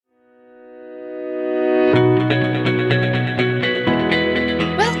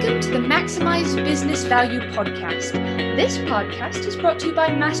Maximize Business Value podcast. This podcast is brought to you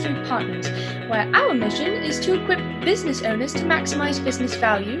by Mastery Partners, where our mission is to equip business owners to maximize business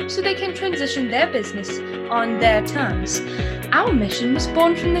value so they can transition their business on their terms. Our mission was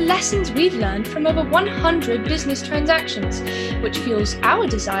born from the lessons we've learned from over 100 business transactions, which fuels our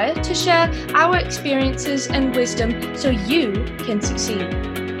desire to share our experiences and wisdom so you can succeed.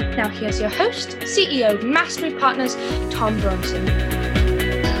 Now here's your host, CEO of Mastery Partners, Tom Bronson.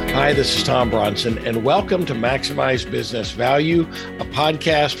 Hi, this is Tom Bronson, and welcome to Maximize Business Value, a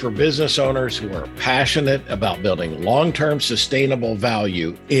podcast for business owners who are passionate about building long-term sustainable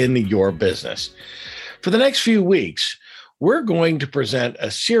value in your business. For the next few weeks, we're going to present a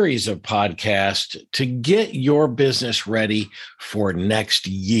series of podcasts to get your business ready for next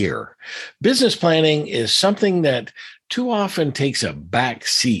year. Business planning is something that too often takes a back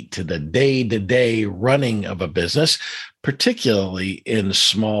seat to the day-to-day running of a business, particularly in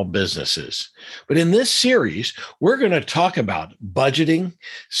small businesses. But in this series, we're going to talk about budgeting,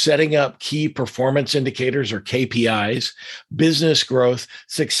 setting up key performance indicators or KPIs, business growth,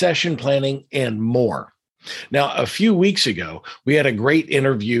 succession planning, and more. Now, a few weeks ago, we had a great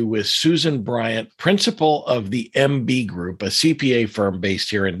interview with Susan Bryant, principal of the MB Group, a CPA firm based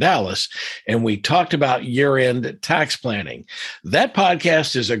here in Dallas, and we talked about year-end tax planning. That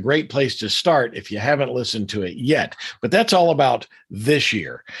podcast is a great place to start if you haven't listened to it yet, but that's all about this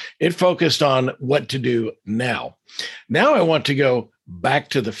year. It focused on what to do now. Now I want to go back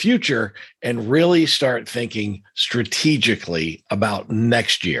to the future and really start thinking strategically about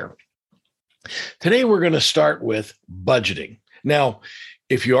next year. Today, we're going to start with budgeting. Now,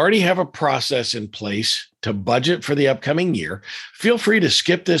 if you already have a process in place to budget for the upcoming year, feel free to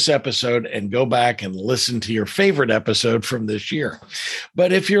skip this episode and go back and listen to your favorite episode from this year.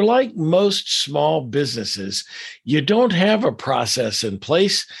 But if you're like most small businesses, you don't have a process in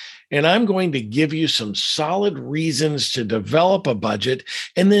place, and I'm going to give you some solid reasons to develop a budget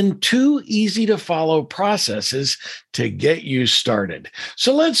and then 2 easy-to-follow processes to get you started.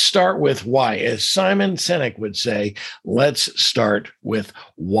 So let's start with why. As Simon Sinek would say, let's start with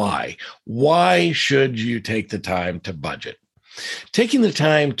why. Why should you take the time to budget? Taking the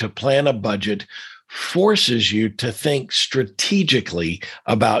time to plan a budget forces you to think strategically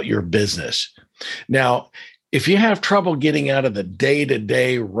about your business. Now, if you have trouble getting out of the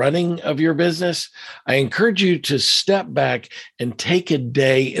day-to-day running of your business, I encourage you to step back and take a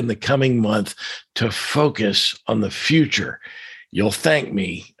day in the coming month to focus on the future. You'll thank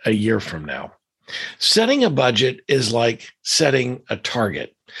me a year from now. Setting a budget is like setting a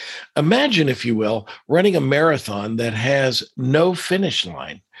target. Imagine, if you will, running a marathon that has no finish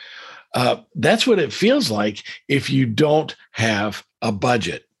line. That's what it feels like if you don't have a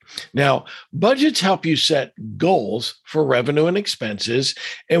budget. Now, budgets help you set goals for revenue and expenses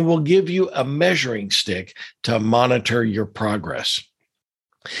and will give you a measuring stick to monitor your progress.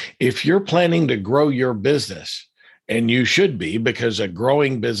 If you're planning to grow your business, and you should be because a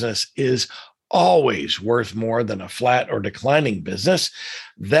growing business is always worth more than a flat or declining business,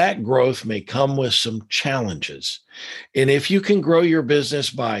 that growth may come with some challenges. And if you can grow your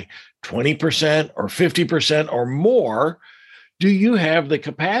business by 20% or 50% or more, do you have the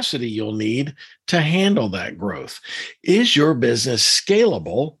capacity you'll need to handle that growth? Is your business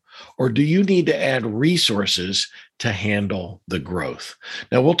scalable, or do you need to add resources to handle the growth?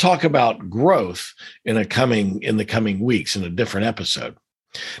 Now, we'll talk about growth in the coming weeks in a different episode.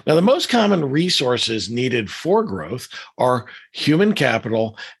 Now, the most common resources needed for growth are human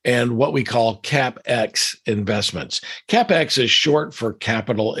capital and what we call CapEx investments. CapEx is short for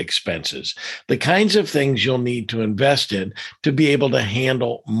capital expenses, the kinds of things you'll need to invest in to be able to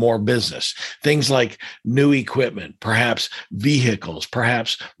handle more business. Things like new equipment, perhaps vehicles,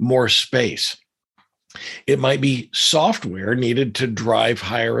 perhaps more space. It might be software needed to drive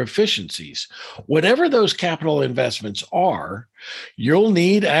higher efficiencies. Whatever those capital investments are, you'll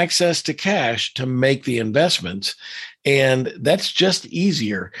need access to cash to make the investments. And that's just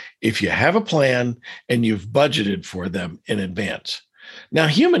easier if you have a plan and you've budgeted for them in advance. Now,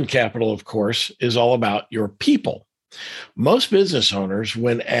 human capital, of course, is all about your people. Most business owners,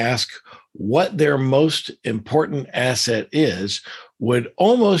 when asked what their most important asset is, would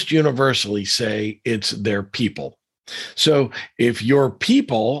almost universally say it's their people. So if your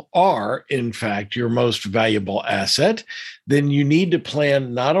people are, in fact, your most valuable asset, then you need to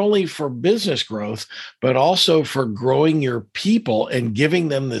plan not only for business growth, but also for growing your people and giving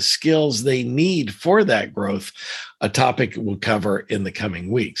them the skills they need for that growth, a topic we'll cover in the coming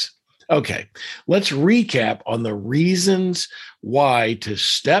weeks. Okay, let's recap on the reasons why to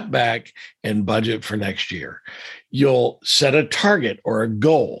step back and budget for next year. You'll set a target or a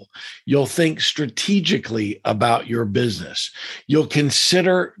goal. You'll think strategically about your business. You'll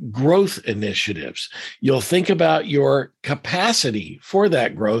consider growth initiatives. You'll think about your capacity for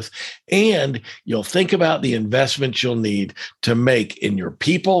that growth, and you'll think about the investments you'll need to make in your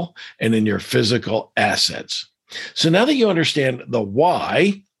people and in your physical assets. So now that you understand the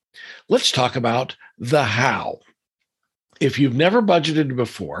why, let's talk about the how. If you've never budgeted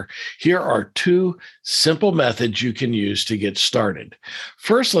before, here are two simple methods you can use to get started.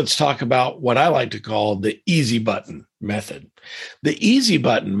 First, let's talk about what I like to call the easy button method. The easy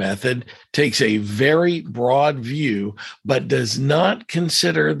button method takes a very broad view, but does not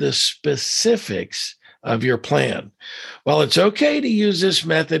consider the specifics of your plan. While it's okay to use this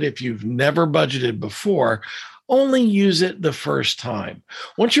method if you've never budgeted before, only use it the first time.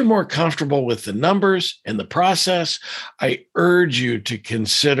 Once you're more comfortable with the numbers and the process, I urge you to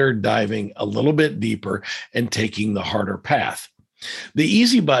consider diving a little bit deeper and taking the harder path. The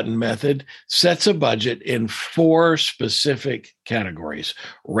easy button method sets a budget in 4 specific categories: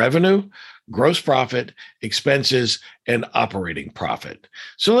 revenue, gross profit, expenses, and operating profit.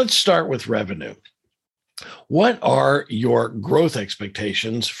 So let's start with revenue. What are your growth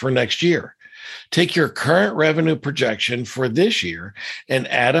expectations for next year? Take your current revenue projection for this year and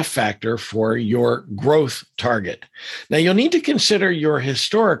add a factor for your growth target. Now, you'll need to consider your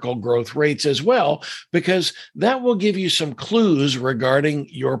historical growth rates as well, because that will give you some clues regarding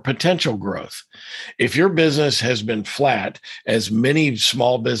your potential growth. If your business has been flat, as many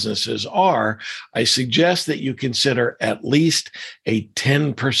small businesses are, I suggest that you consider at least a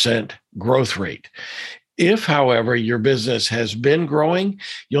 10% growth rate. If, however, your business has been growing,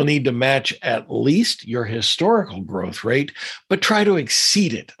 you'll need to match at least your historical growth rate, but try to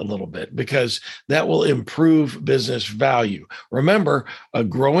exceed it a little bit, because that will improve business value. Remember, a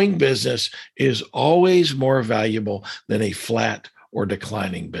growing business is always more valuable than a flat or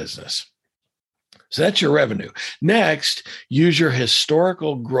declining business. So that's your revenue. Next, use your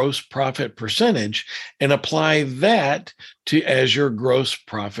historical gross profit percentage and apply that as your gross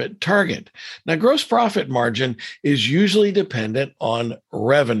profit target. Now, gross profit margin is usually dependent on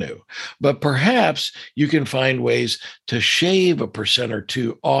revenue, but perhaps you can find ways to shave a percent or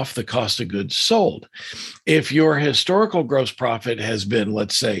two off the cost of goods sold. If your historical gross profit has been,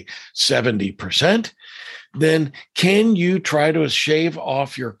 let's say, 70%, then can you try to shave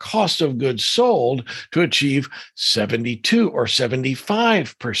off your cost of goods sold to achieve 72 or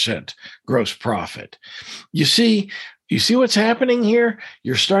 75% gross profit? You see what's happening here?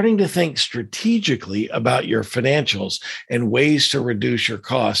 You're starting to think strategically about your financials and ways to reduce your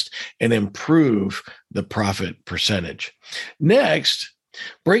cost and improve the profit percentage. Next,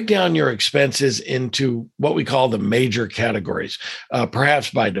 break down your expenses into what we call the major categories,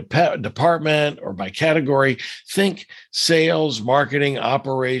 perhaps by department or by category. Think sales, marketing,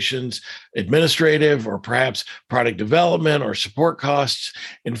 operations, administrative, or perhaps product development or support costs,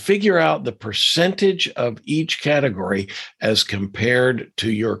 and figure out the percentage of each category as compared to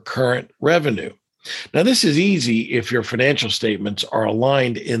your current revenue. Now, this is easy if your financial statements are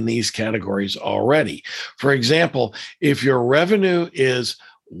aligned in these categories already. For example, if your revenue is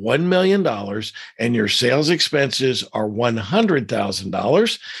 $1 million and your sales expenses are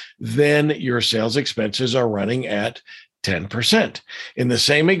 $100,000, then your sales expenses are running at 10%. In the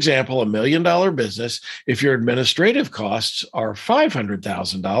same example, $1 million business, if your administrative costs are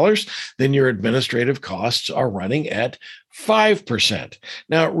 $500,000, then your administrative costs are running at 5%.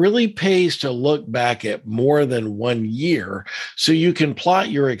 Now, it really pays to look back at more than 1 year so you can plot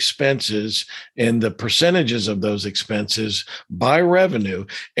your expenses and the percentages of those expenses by revenue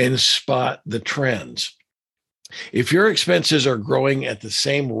and spot the trends. If your expenses are growing at the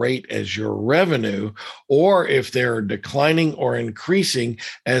same rate as your revenue, or if they're declining or increasing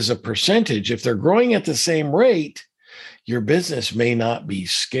as a percentage, if they're growing at the same rate, your business may not be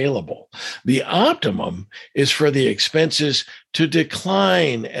scalable. The optimum is for the expenses to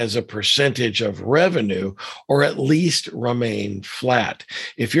decline as a percentage of revenue, or at least remain flat.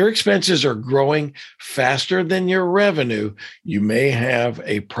 If your expenses are growing faster than your revenue, you may have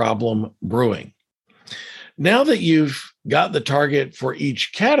a problem brewing. Now that you've got the target for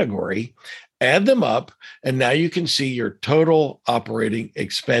each category, add them up, and now you can see your total operating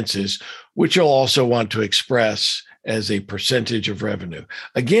expenses, which you'll also want to express as a percentage of revenue.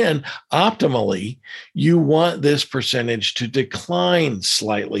 Again, optimally, you want this percentage to decline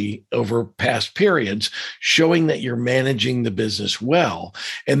slightly over past periods, showing that you're managing the business well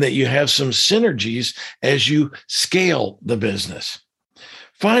and that you have some synergies as you scale the business.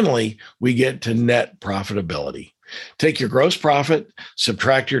 Finally, we get to net profitability. Take your gross profit,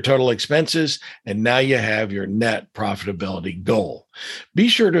 subtract your total expenses, and now you have your net profitability goal. Be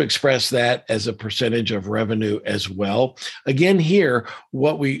sure to express that as a percentage of revenue as well. Again, here,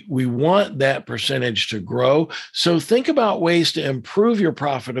 what we want that percentage to grow. So think about ways to improve your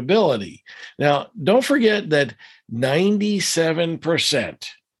profitability. Now, don't forget that 97%,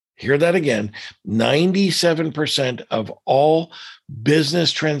 hear that again, 97% of all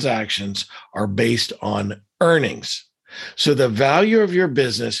business transactions are based on earnings. So the value of your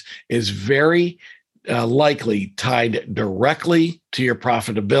business is very likely tied directly to your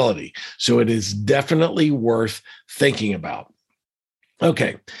profitability. So it is definitely worth thinking about.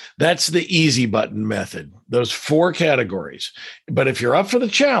 Okay, that's the easy button method, those 4 categories. But if you're up for the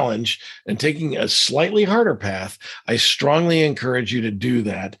challenge and taking a slightly harder path, I strongly encourage you to do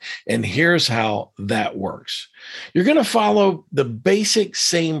that. And here's how that works. You're going to follow the basic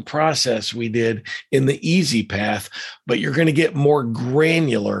same process we did in the easy path, but you're going to get more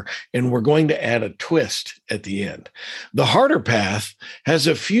granular, and we're going to add a twist at the end. The harder path has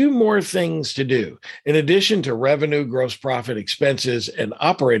a few more things to do. In addition to revenue, gross profit, expenses, and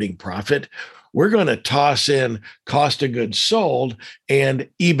operating profit, we're going to toss in cost of goods sold and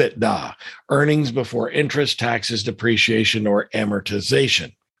EBITDA, earnings before interest, taxes, depreciation, or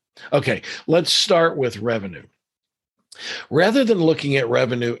amortization. Okay, let's start with revenue. Rather than looking at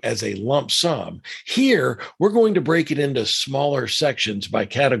revenue as a lump sum, here we're going to break it into smaller sections by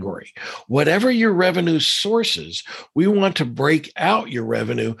category. Whatever your revenue sources, we want to break out your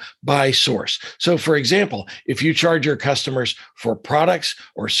revenue by source. So, for example, if you charge your customers for products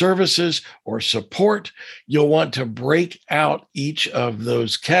or services or support, you'll want to break out each of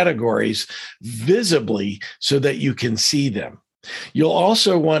those categories visibly so that you can see them. You'll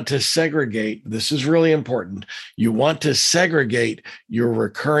also want to segregate, this is really important, you want to segregate your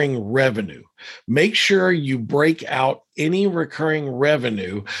recurring revenue. Make sure you break out any recurring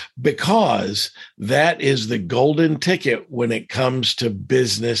revenue because that is the golden ticket when it comes to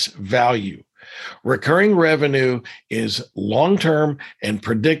business value. Recurring revenue is long-term and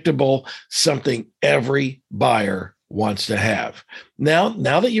predictable, something every buyer wants to have. Now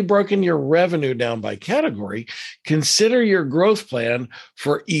that you've broken your revenue down by category, consider your growth plan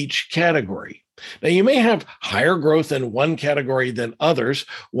for each category. Now, you may have higher growth in one category than others.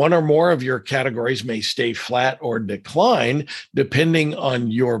 One or more of your categories may stay flat or decline depending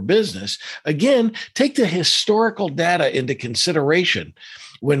on your business. Again, take the historical data into consideration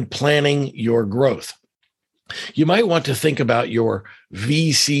when planning your growth. You might want to think about your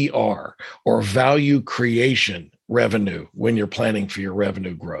VCR, or value creation revenue, when you're planning for your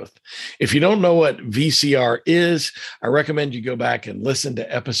revenue growth. If you don't know what VCR is, I recommend you go back and listen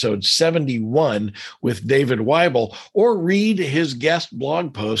to episode 71 with David Weibel, or read his guest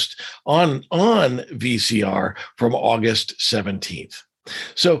blog post on VCR from August 17th.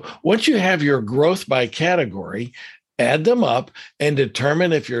 So once you have your growth by category, add them up and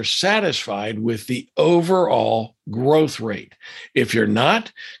determine if you're satisfied with the overall growth rate. If you're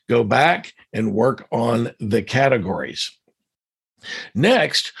not, go back and work on the categories.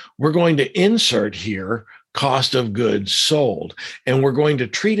 Next, we're going to insert here cost of goods sold, and we're going to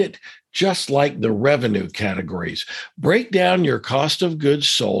treat it just like the revenue categories. Break down your cost of goods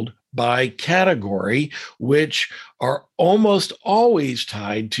sold by category, which are almost always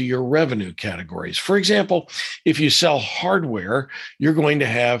tied to your revenue categories. For example, if you sell hardware, you're going to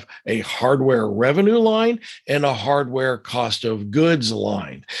have a hardware revenue line and a hardware cost of goods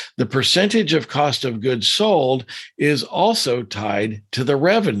line. The percentage of cost of goods sold is also tied to the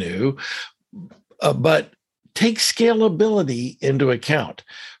revenue, but take scalability into account.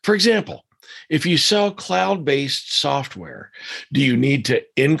 For example, if you sell cloud-based software, do you need to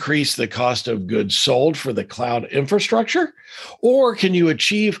increase the cost of goods sold for the cloud infrastructure? Or can you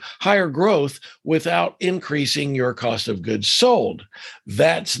achieve higher growth without increasing your cost of goods sold?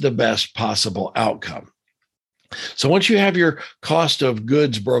 That's the best possible outcome. So once you have your cost of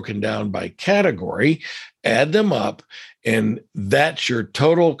goods broken down by category, add them up, and that's your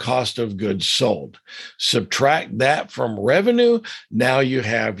total cost of goods sold. Subtract that from revenue. Now you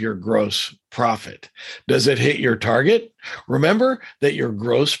have your gross profit. Does it hit your target? Remember that your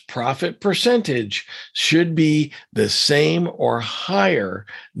gross profit percentage should be the same or higher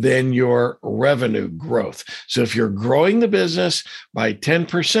than your revenue growth. So if you're growing the business by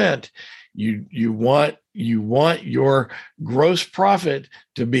 10%, you want your gross profit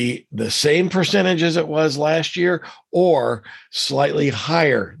to be the same percentage as it was last year or slightly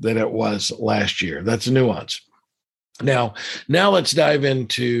higher than it was last year. That's a nuance. Now let's dive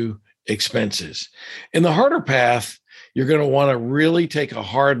into expenses. In the harder path, you're going to want to really take a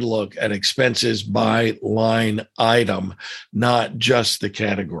hard look at expenses by line item, not just the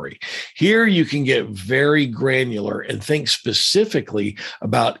category. Here you can get very granular and think specifically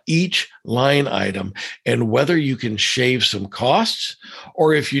about each line item and whether you can shave some costs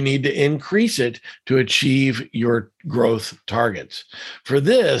or if you need to increase it to achieve your growth targets. For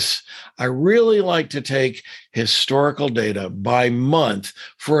this, I really like to take historical data by month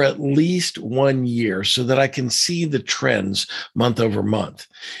for at least 1 year so that I can see the trends month over month.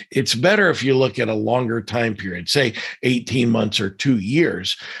 It's better if you look at a longer time period, say 18 months or 2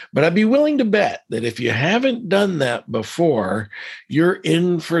 years, but I'd be willing to bet that if you haven't done that before, you're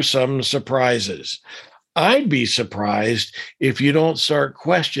in for some surprises. I'd be surprised if you don't start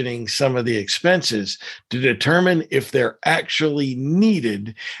questioning some of the expenses to determine if they're actually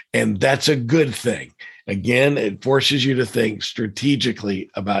needed, and that's a good thing. Again, it forces you to think strategically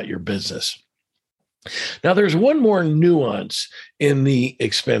about your business. Now, there's one more nuance in the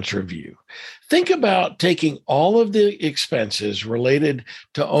expense review. Think about taking all of the expenses related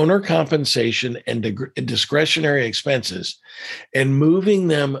to owner compensation and discretionary expenses and moving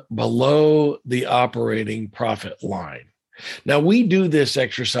them below the operating profit line. Now, we do this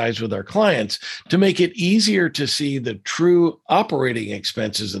exercise with our clients to make it easier to see the true operating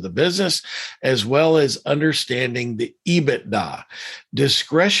expenses of the business, as well as understanding the EBITDA.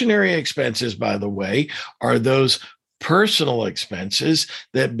 Discretionary expenses, by the way, are those personal expenses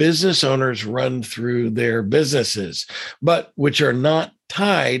that business owners run through their businesses, but which are not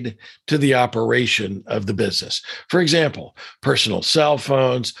tied to the operation of the business. For example, personal cell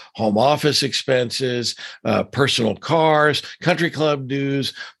phones, home office expenses, personal cars, country club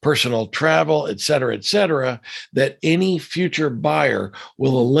dues, personal travel, et cetera, that any future buyer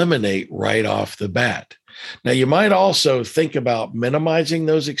will eliminate right off the bat. Now, you might also think about minimizing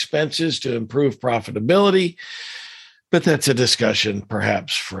those expenses to improve profitability, but that's a discussion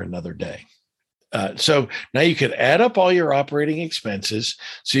perhaps for another day. So now you can add up all your operating expenses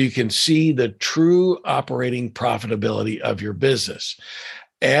so you can see the true operating profitability of your business.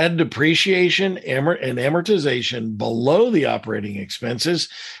 Add depreciation and amortization below the operating expenses,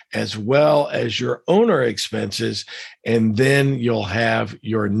 as well as your owner expenses, and then you'll have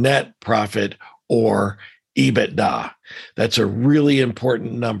your net profit or EBITDA. That's a really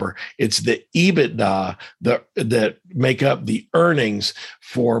important number. It's the EBITDA that make up the earnings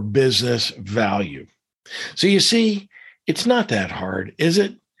for business value. So you see, it's not that hard, is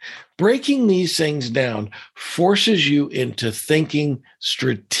it? Breaking these things down forces you into thinking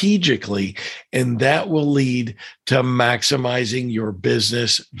strategically, and that will lead to maximizing your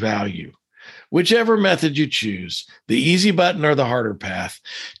business value. Whichever method you choose, the easy button or the harder path,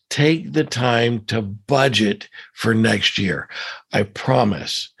 take the time to budget for next year. I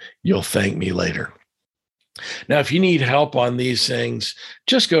promise you'll thank me later. Now, if you need help on these things,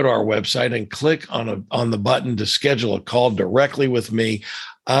 just go to our website and click on the button to schedule a call directly with me.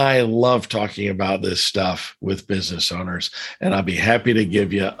 I love talking about this stuff with business owners, and I'll be happy to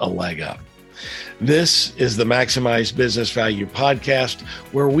give you a leg up. This is the Maximize Business Value podcast,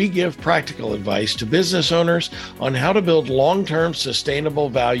 where we give practical advice to business owners on how to build long-term sustainable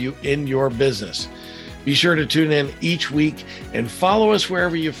value in your business. Be sure to tune in each week and follow us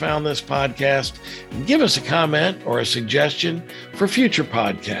wherever you found this podcast, and give us a comment or a suggestion for future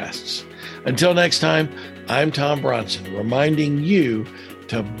podcasts. Until next time, I'm Tom Bronson, reminding you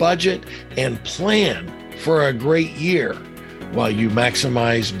to budget and plan for a great year while you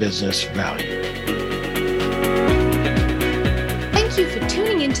maximize business value. Thank you for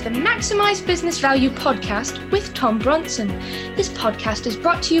tuning into the Maximize Business Value podcast with Tom Bronson. This podcast is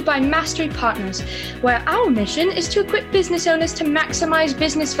brought to you by Mastery Partners, where our mission is to equip business owners to maximize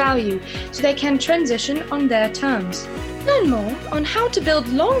business value so they can transition on their terms. Learn more on how to build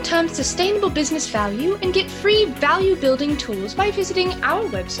long-term sustainable business value and get free value-building tools by visiting our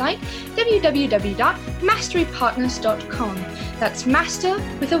website, www.masterypartners.com. That's master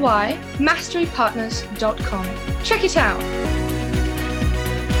with a Y, masterypartners.com. Check it out.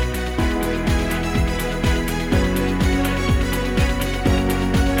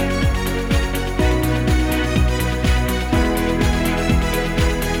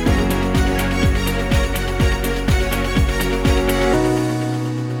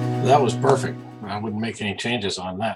 That was perfect. I wouldn't make any changes on that.